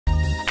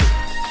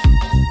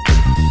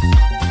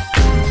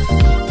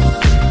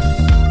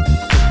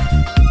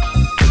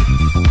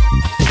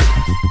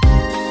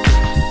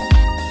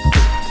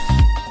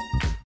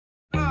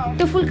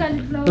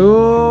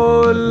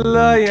ल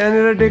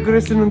यहाँनिर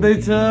डेकोरेसन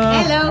हुँदैछ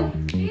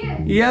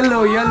येलो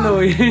येलो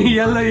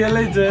येलो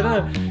येलै छ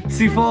हैन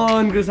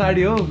सिफोनको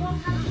साडी हो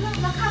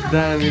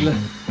दामी ल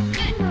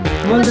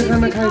मैले त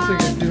खाना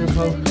खाइसकेँ तिमी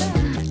खाऊ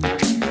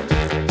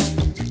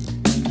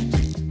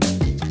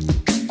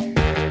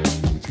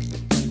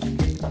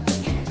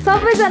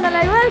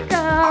सबैजनालाई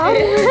वेलकम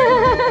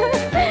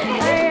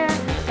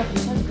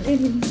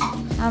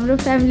हाम्रो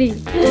फ्यामिली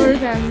कोर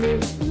फ्यामिली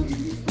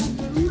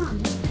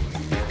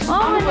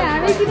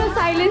हामी किन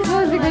साइलेन्स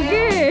बसेको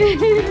के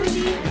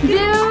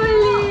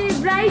देउली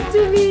ब्राइड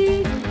टु बी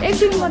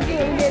एकछिन म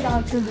त्यो लिएर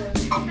आउँछु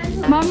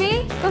मम्मी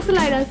कस्तो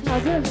लागिरहेछ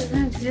हजुर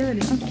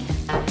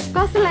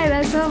कस्तो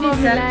लागिरहेछ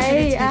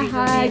मम्मीलाई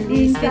आहा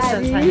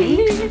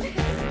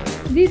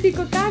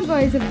दिदीको कहाँ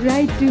गएछ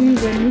ब्राइड टु बी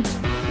भन्ने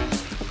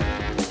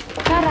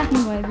कहाँ राख्नु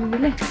भयो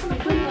दिदीले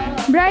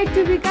ब्राइड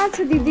टु बी कहाँ छ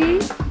दिदी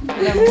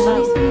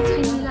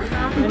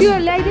त्यो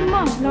ल्याइदिउँ म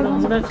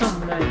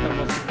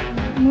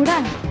मुढा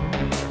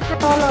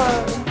तल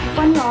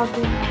पनि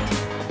अर्को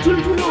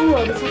ठुल्ठुलो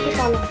उयोहरू छ त्यो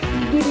तल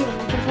दिदी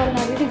हुनुहुन्छ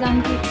सरना दिदी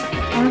जान्थ्यो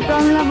हाम्रो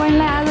प्रमिला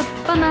बहिनीलाई आज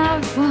तनाव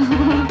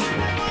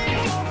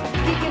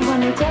के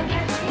भनेछ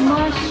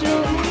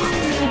मसरुम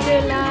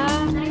कुटेला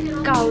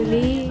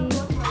काउली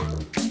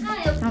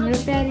हाम्रो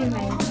प्यारी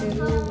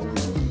मान्छेहरू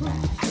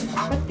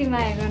कति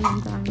माया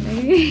गर्नुहुन्छ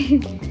हामीलाई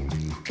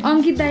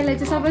अङ्कित दाईलाई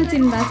चाहिँ सबैले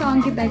चिन्नु भएको छ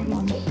अङ्कित दाईको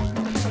मम्मी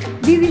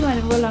दिदी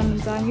भनेर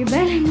बोलाउनुहुन्छ अङ्कित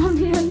दाईलाई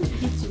मम्मी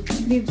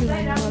दिदी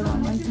भनेर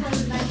बोलाउनुहुन्छ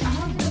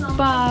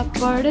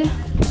पापड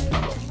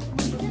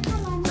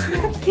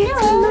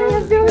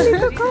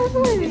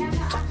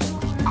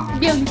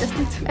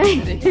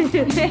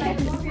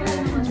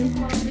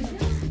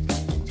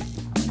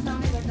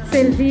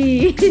सेल्फी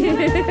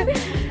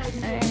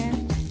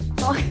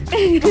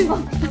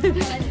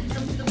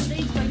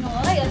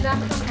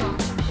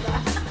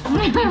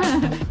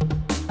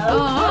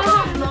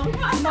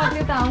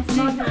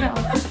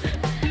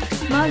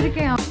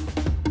नजिकै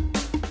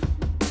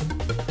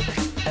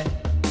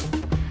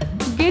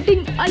गेटिङ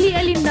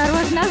अलि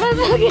नर्भस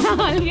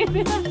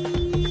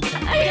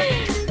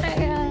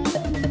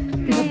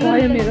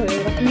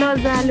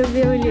नजालु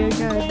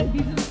बेहुलीहरू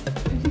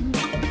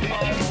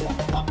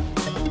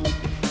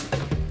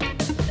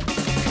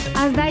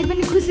आज दाइ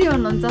पनि खुसी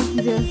हुनुहुन्छ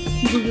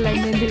दिदीलाई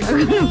मेहन्दी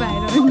लगाउनु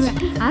पाएर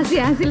हाँसी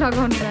हाँसी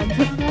लगाउनु जान्छ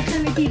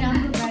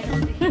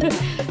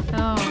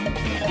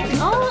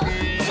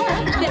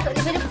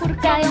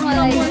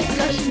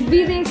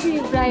विदेशी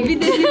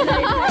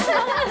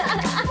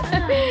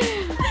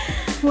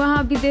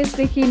उहाँ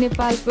विदेशदेखि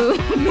नेपालको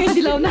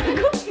मेहन्दी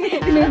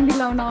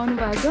लाउन आउनु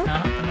भएको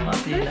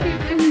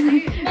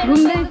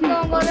घुम्दै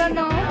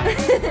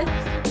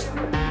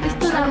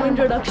यस्तो राम्रो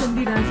इन्ट्रोडक्सन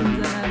दिइरहेको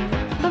हुन्छ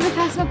तपाईँ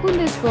खासमा कुन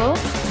देशको हो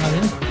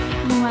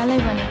उहाँलाई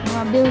भनेको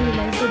उहाँ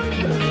बेहुलीलाई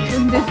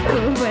कुन देशको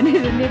हो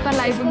भनेर नेपाल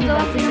आइपुग्नु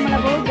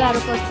मलाई बहुत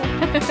गाह्रो पर्छ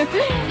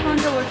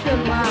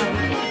कन्ट्रोभर्सियलमा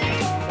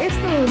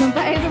यस्तो हुनु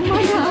पाएर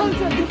मजा आउँछ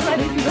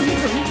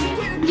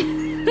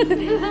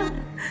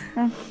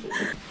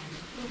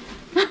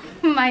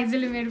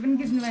माइजूले मेरो पनि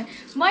खिच्नु भयो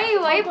मै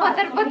है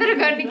पतर पतर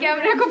गर्ने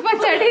क्यामेराको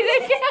पछाडि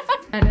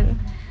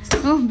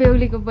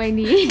बेहुलीको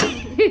बहिनी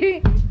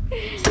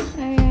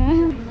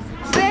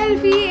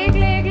सेल्फी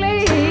एक्लै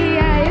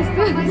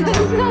यस्तो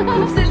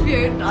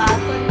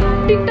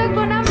टिकटक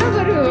बनाउनु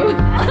पर्यो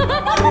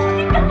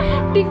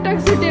टिकटक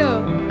छुट्यो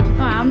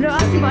हाम्रो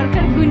अस्ति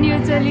भर्खर गुनियो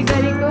चली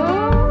गरेको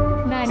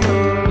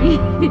नानी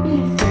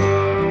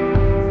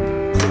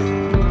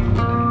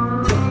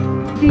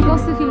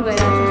कस्तो फिल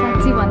भइरहेको छ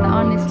साँच्ची भन्दा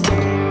honestly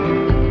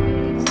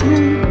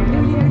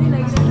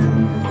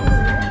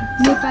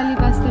Nepali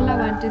Bastola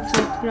wanted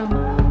from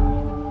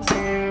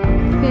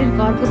फेरि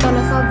घरको तल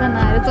सबजना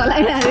आएर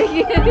चलाइरहेको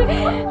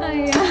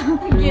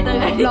कि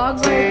भ्लग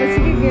गरेपछि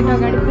कि गेट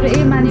अगाडि पुरै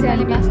मान्छे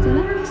आले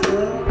बास्तोला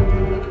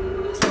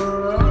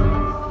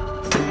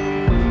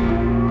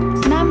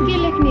नाम के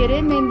लेख्ने अरे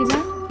मेहन्दीमा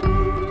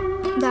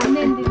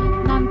मेहन्दी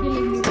नाम के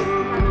लेख्ने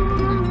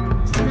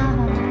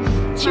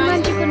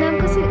शिवाजीको नाम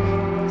कसरी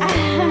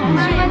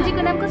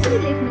शिवाजीको नाम कसरी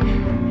लेख्नु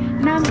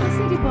नाम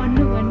कसरी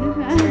भन्नु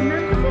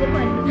नाम कसरी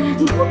भन्नु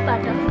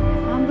मुखबाट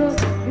हाम्रो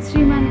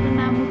श्रीमानको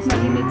नाम मुखमा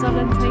लिने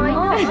चलन छैन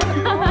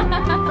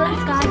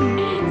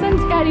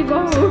संस्कारी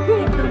बहु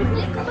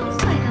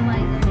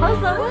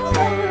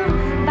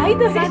दाइ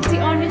त साँच्ची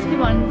अनेस्टली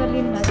भन्नु त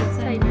लिनु भएको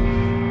छैन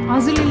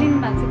हजुरले लिनु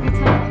भएको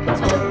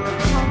छ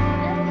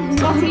कि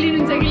पछि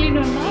लिनुहुन्छ कि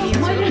लिनुहुन्न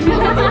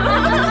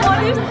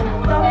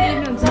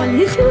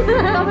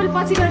तपाईँले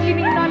पछि गएर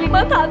लिने कि नलिनु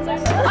थाहा छैन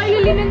अहिले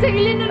लिनुहुन्छ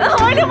कि लिनुहुन्न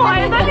अहिले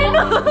भएन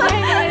लिनु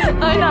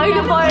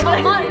अहिले भएन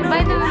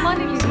बाइ त म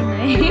नि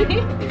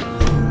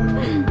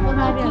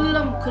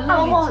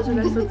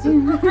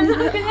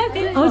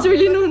हजुर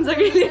लिनुहुन्छ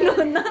कि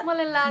लिनुहुन्न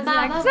मलाई लाज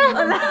लाग्छ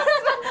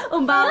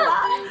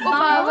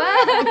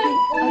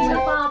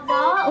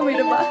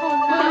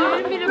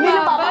मेरो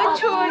बाबा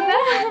छोड्दा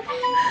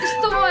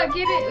यस्तो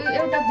के अरे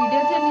एउटा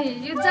भिडियो थियो नि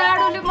यो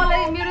जाडोले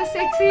मलाई मेरो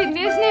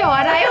सेक्सीनेस नै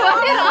हरायो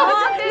भनेर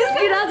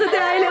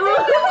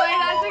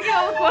भइरहेछ कि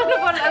अब खोल्नु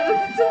पर्ला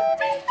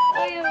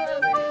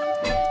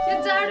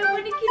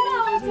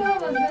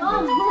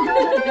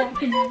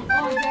मस्त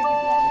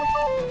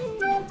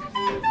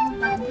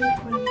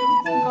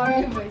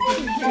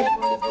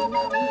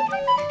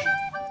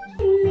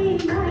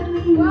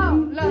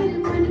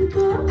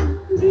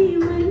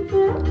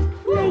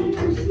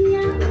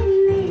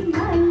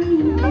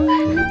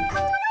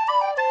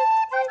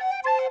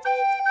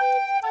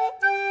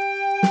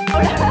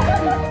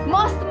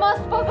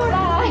मस्त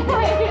पकौडा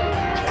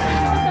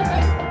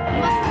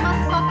मस्त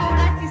मस्त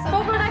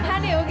पकौडा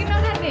खाने हो कि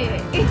नखाने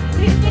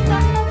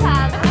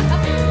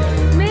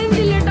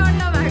मेहन्दीले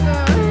टन्न भएको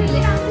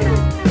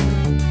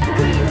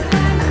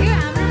यो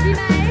हाम्रो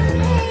विनायक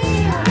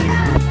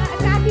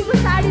साथीको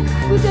साडी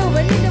पुज्यौ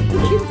भने त्यो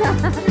पुगिन्छ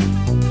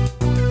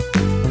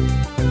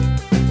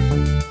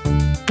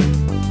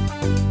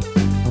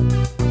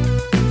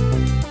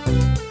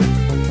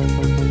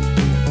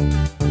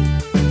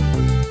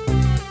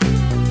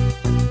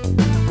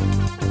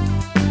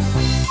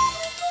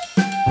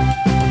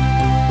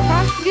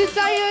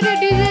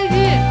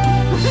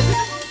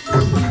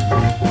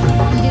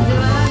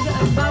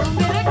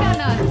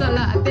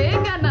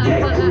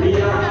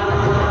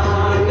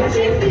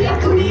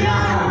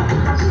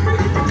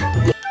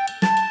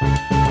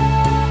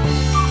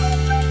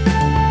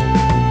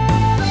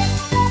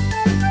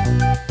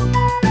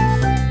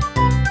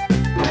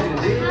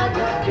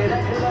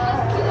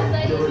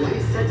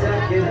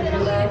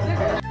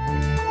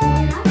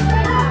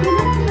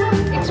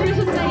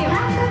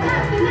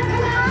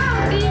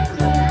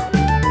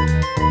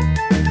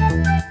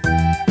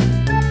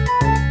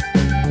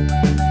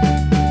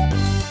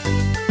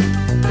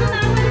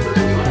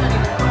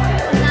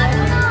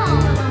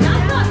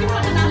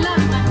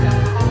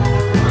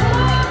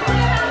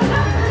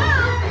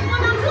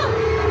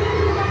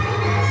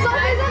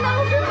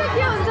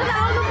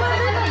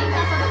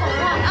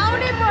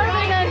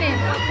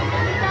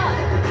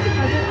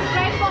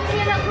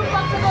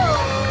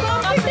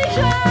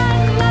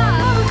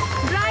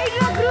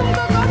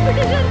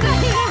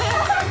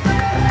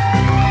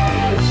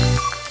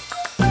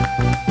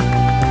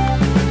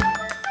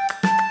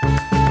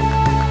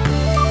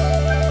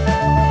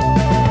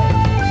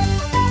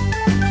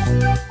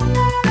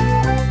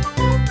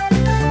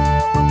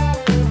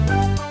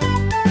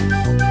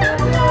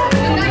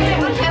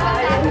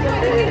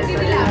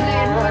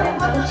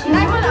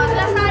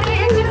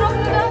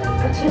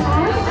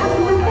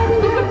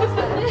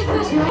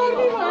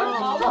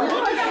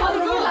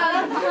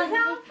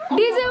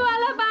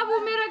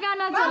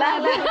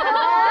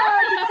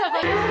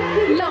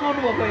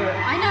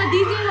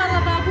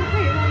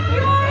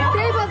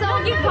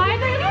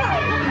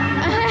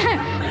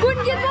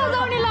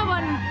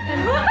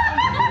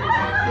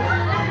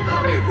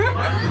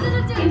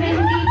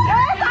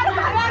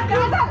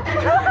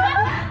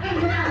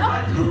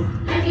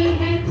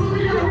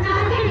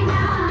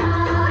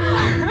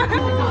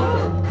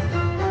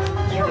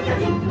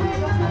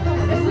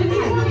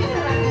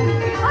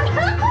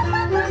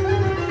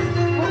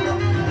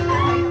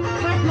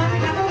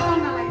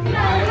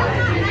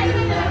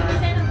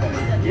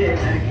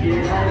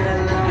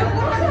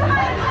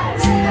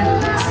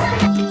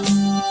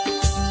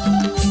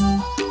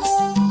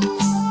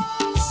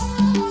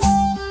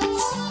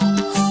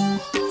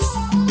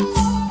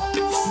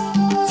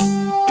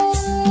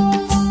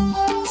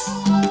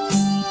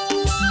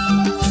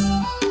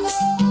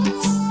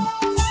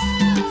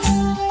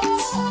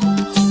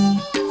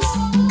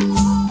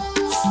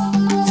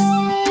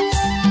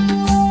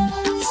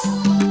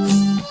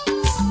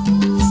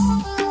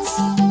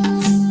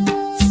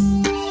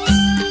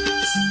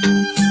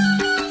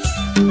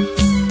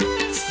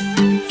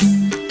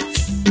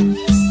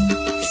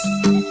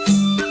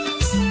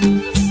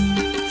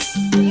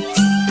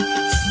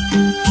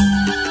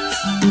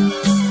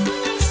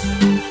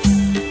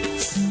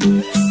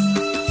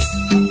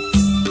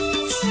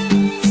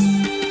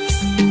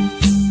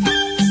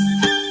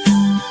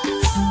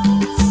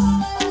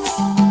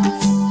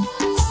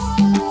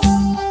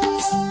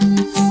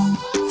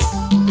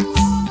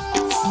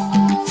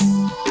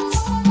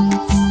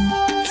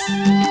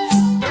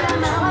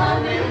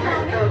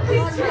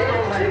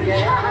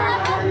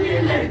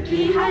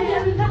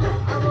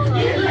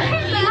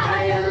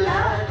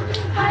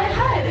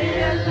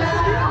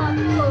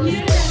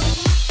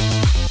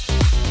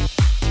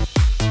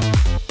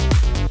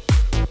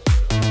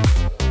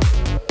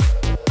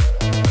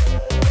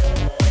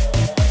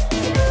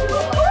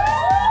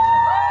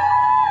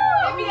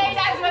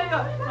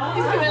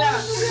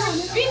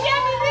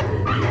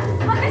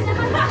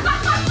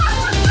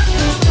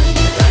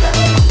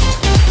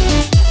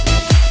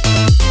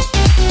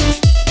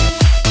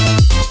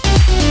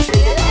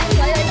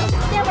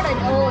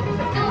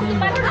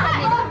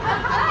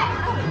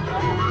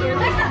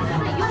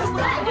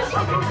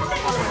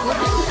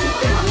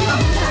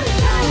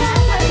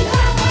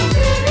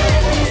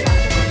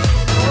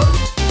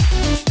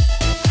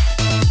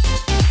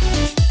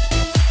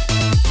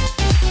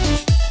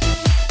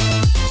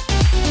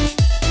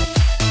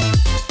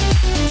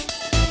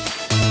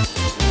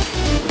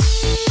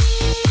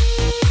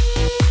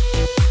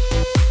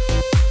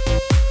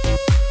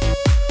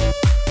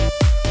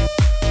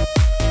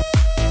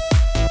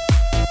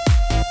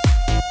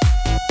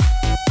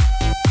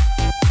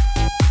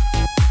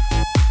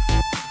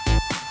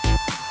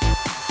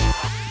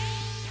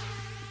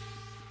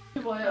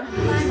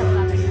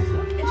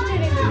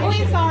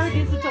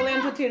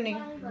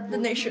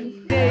combination.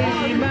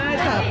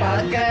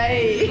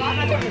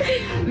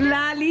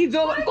 लाली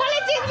जो कसले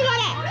चेन्ज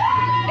गरे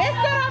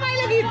यस्तो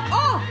रमाइलो गीत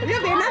ओ यो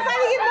भेना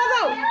साली गीत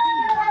बजाऊ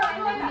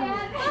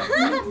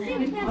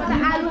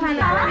आलु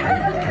खाना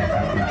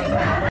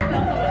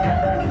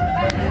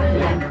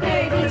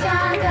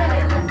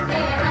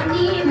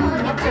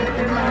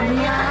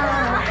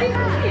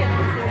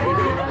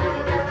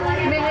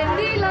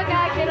मेहंदी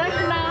लगा के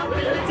रखना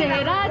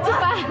चेहरा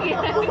छुपा के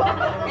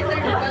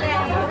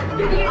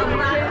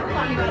रखना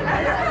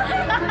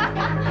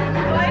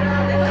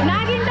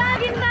नागिन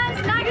नागिन डांस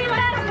नागिन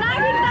डांस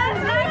नागिन डांस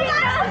नागिन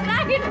डांस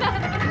नागिन डांस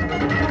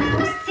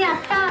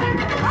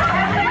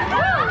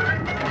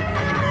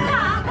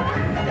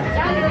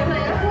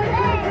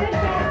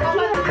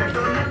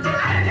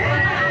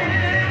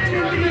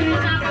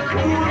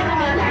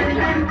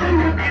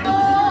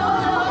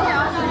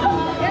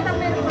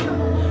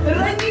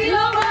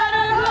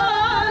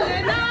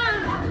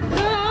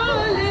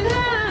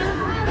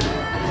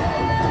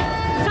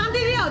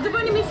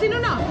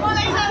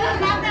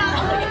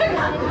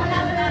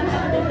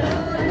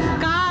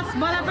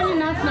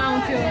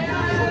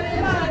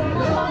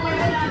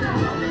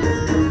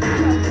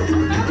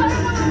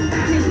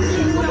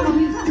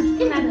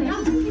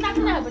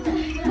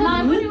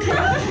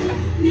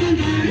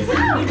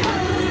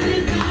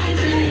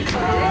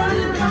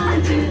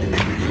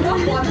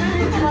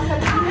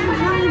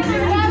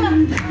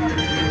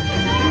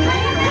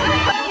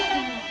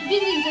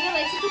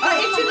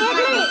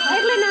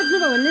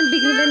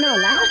बिग्रिँदैन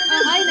होला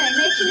होइन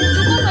एकछिन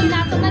सुको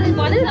नाच्न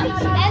भनेर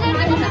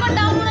एनर्जी कस्तो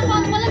डाउन हुन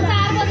पाउँछ मलाई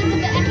 4 बजे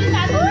at least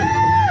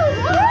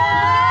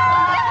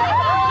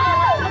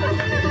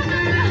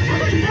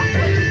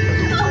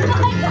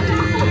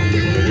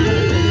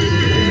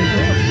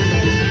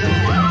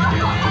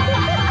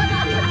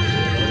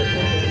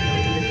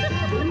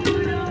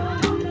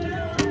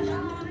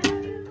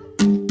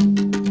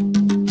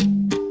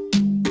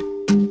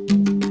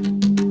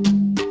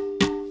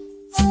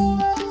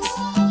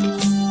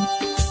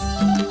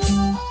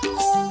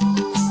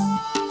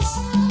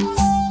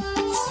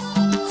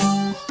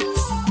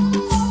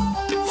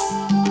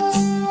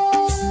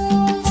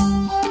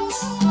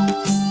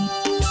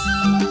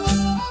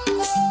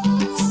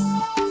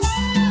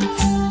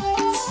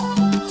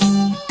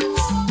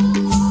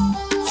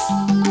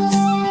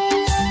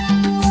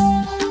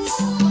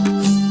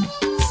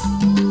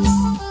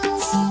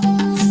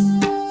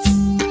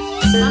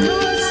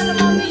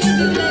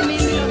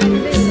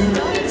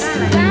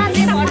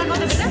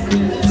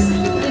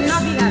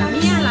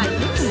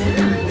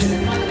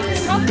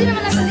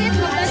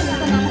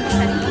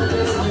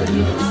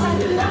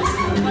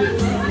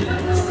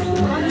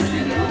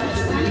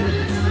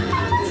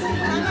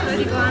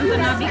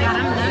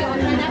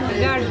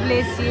God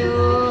bless you.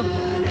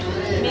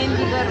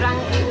 Mehendi ko rang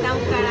ekdam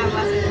kara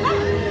base.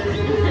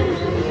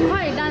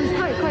 Khoi dance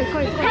khoi.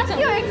 Kहाँ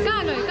गए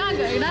dance कहाँ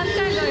गए?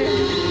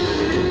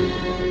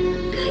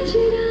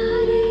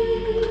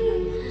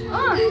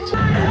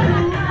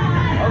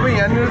 अब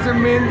यहाँनिर चाहिँ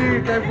मेहन्दी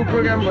टाइपको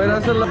प्रोग्राम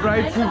भइरहेछ ल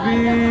bride to be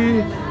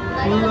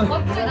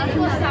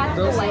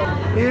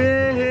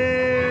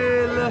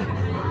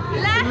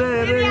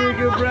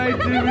bride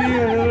to be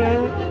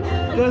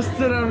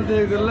कस्तो राम्रो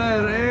देखेको ल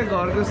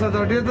घरको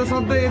सजावट यो त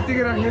सधैँ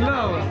यतिकै राख्ने ल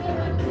अब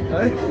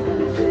है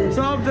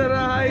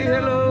सबजना हाई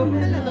हेलो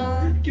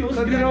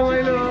कति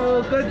रमाइलो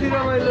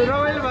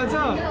रमाइलो भएको छ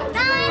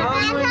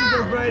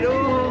ब्राइड ओ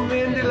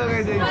मेहन्दी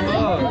लगाइदिएको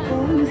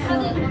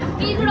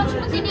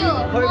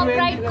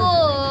ब्राइडको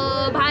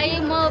भाइ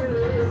म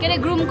के अरे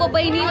ग्रुमको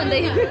बहिनी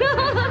भन्दै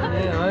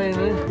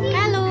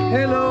हेलो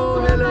हेलो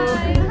हेलो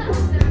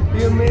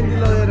यो मेहन्दी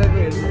लगाइरहेको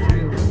हेर्नु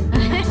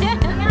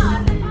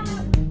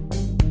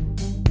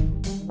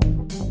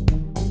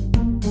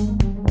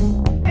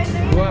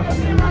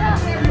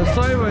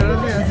सही भएर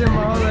चाहिँ यहाँ चाहिँ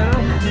माहौल होइन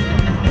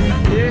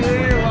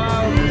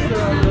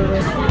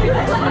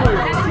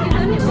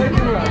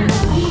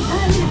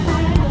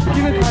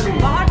किन खाली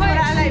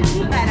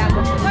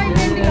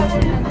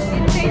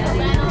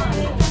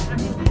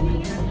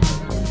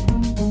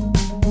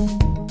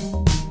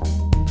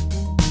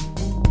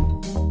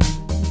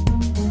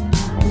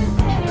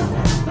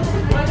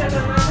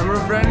हाम्रो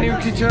ब्रान्ड न्यू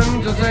किचन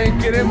जो चाहिँ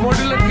के अरे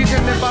मोडुलर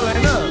किचन नेपाल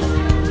होइन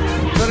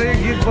तर यो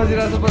गीत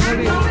बजिरहेको छ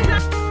पछाडि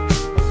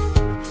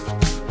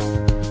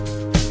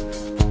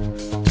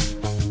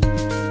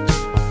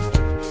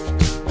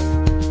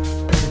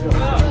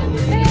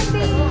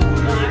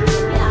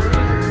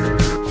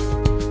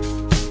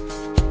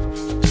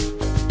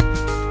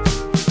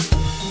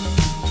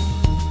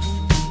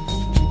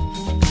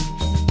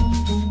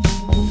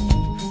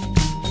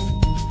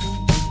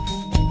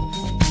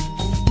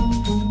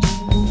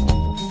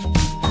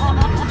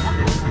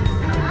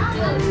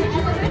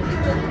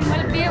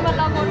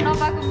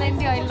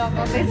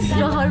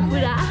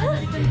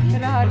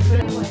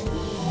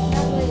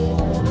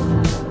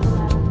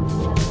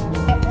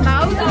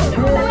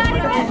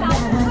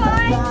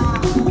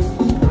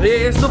ए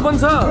यस्तो पनि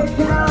छ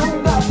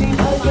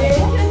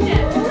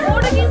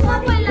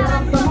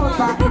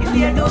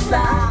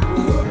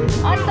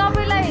अनि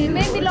तपाईँलाई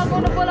मेहन्दी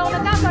लगाउन बोलाउन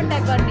कहाँ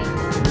कन्ट्याक्ट गर्ने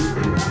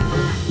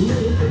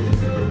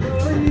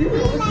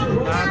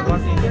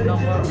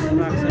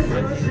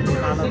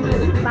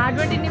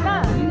भाटबटिनीमा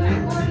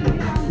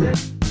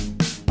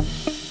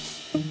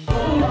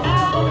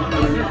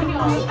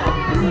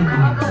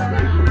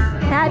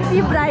ह्याप्पी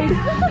ब्राइड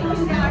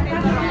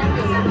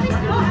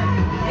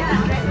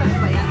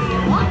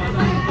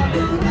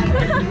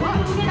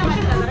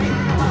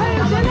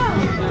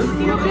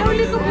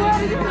बेहुलीको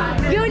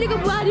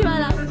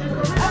बुहारीवाला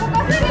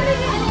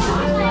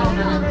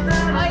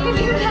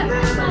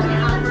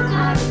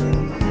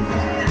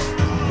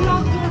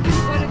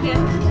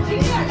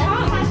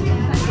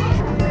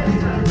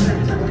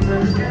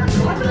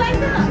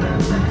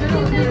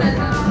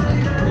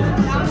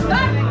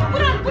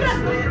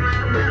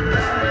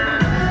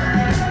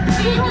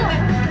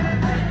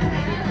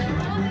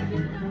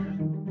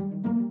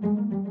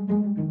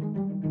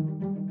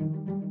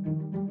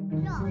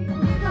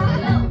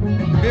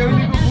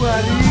बेहुलीको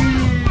बुहारी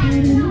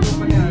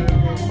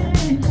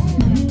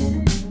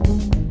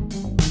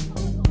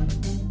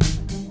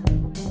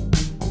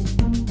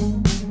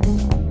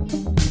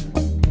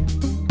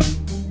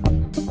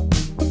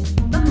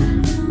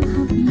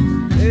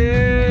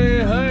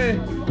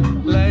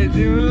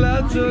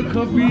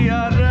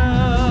खोपियारा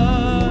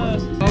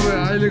अब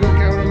अहिलेको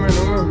क्यामेराम्यान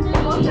हो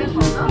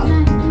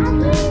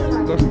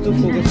कस्तो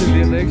फोकस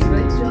लिएन ए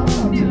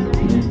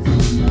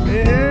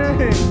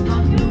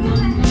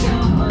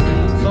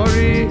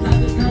सरी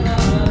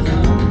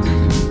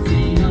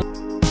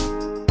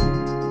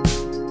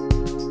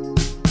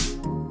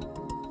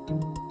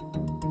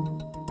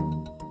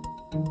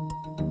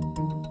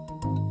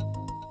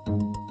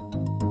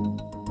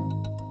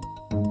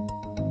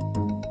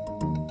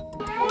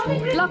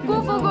ल को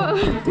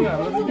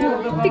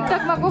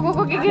टिकटकमा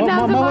को के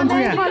डान्स गर्दै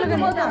फलो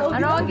गर्ने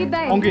र अंकित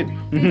दाइ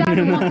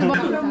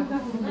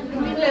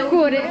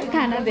कोरे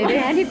खाना धेरै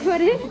हानि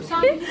खोरे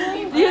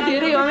यो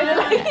धेरै हो मेरो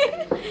लागि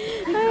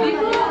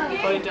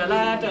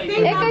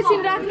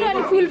एकैछिन राख्नु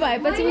अनि फुल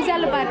भएपछि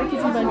उज्यालो पारेर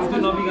खिच्नुपर्छ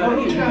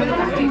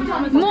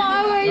म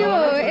अब यो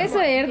यसो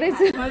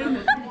हेर्दैछु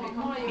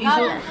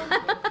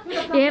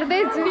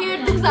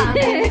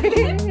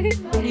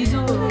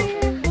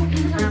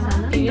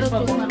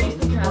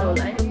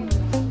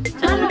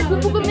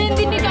कुकुको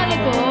मेहन्दी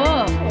निकालेको हो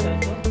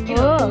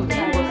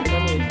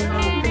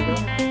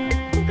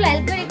कुकुलाई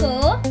हेल्प गरेको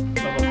हो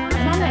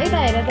सानो यता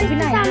हेर त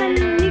बिनाय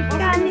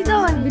निकाल्ने त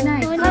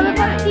बिनाय अब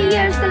कति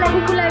इयर्सको लागि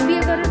कुकुलाई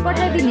बिहे गरेर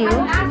पठाइदिने हो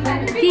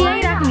कि यही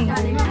राख्ने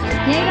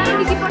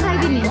कि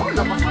पठाइदिने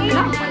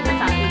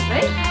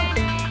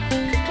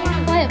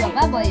भयो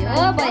बाबा भयो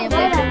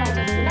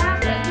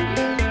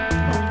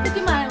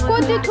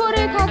कति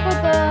थोरै खाएको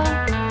त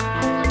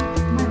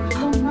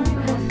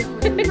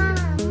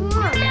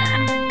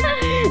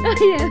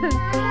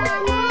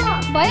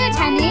भयो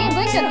छाने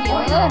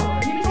गइसक्यो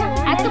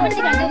हातको पनि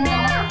निकाल्दै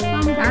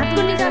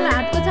हातको निकाल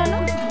हातको छानो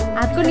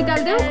हातको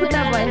निकाल्दै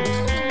खुट्टा भयो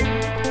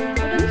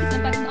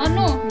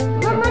अनु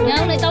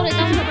ल्याउले ताउले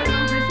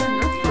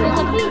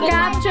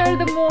क्याप्चर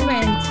द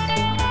मोमेन्ट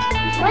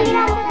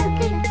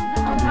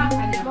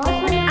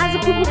आज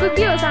कुकुको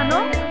के हो सानो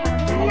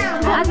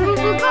आज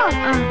कुकुको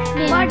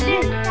बर्थडे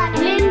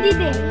मेहन्दी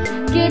डे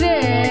के रे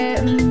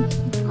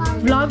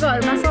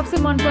भ्लगहरुमा सबसे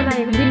मन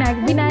पराएको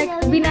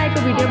विनायकको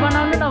भिडियो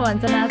बनाउनु न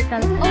भन्छन्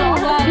आजकल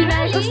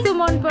विनायक कस्तो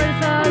मन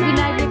पर्छ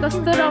विनायकले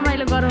कस्तो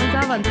रमाइलो गराउँछ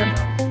भन्छन्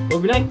ओ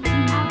विनायक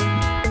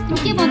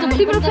के भन्छ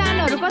तिम्रो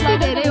फ्यानहरु कति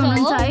धेरै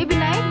हुनुहुन्छ है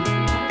विनायक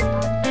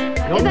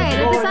यता हेर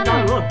त सानो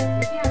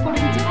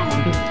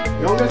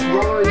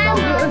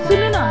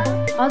सुन्नु न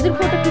हजुर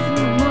फोटो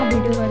खिच्नु म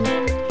भिडियो गर्ने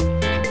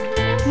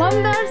मम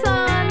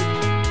दर्शन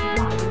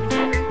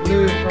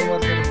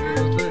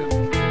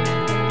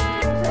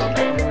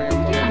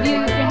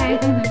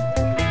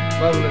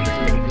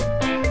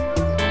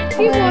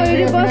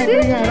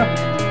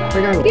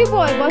के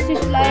भयो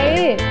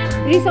बसिसलाई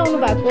रिसाउनु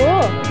भएको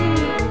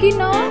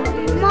किन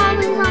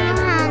मम्मीसँग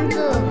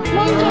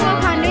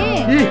खाने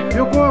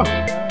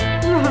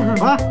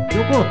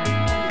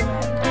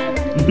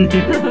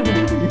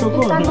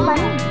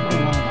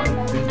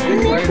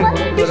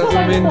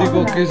मेहन्दीको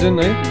ओकेजन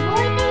है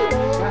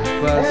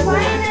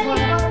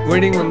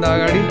वेडिङ भन्दा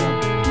अगाडि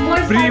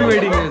प्री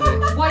वेडिङ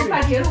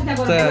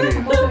तयारी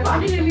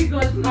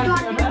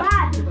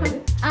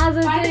आज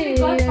चाहिँ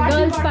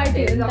गर्ल्स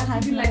पार्टी हिजो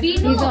हामीले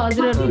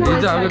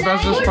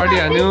ब्याचलर्स पार्टी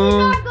हान्यो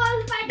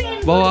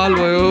बवाल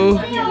भयो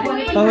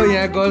अब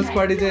यहाँ गर्ल्स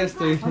पार्टी चाहिँ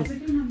यस्तै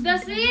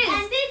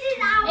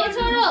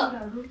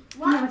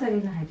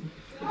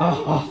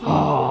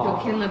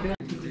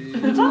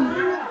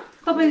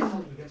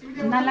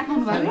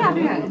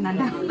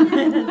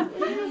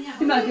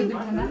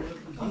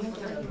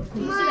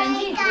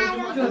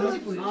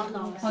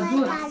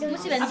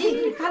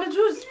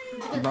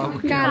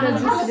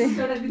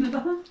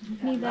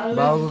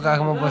बाबुको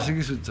काखमा बस्यो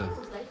कि सुत्छ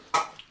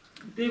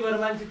त्यही भएर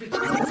मान्छे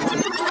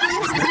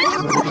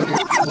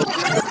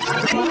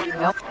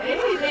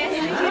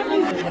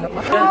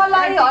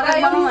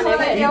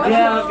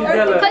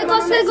खै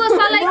कसैको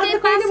सलाई केही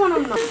पानी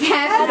बनाउनु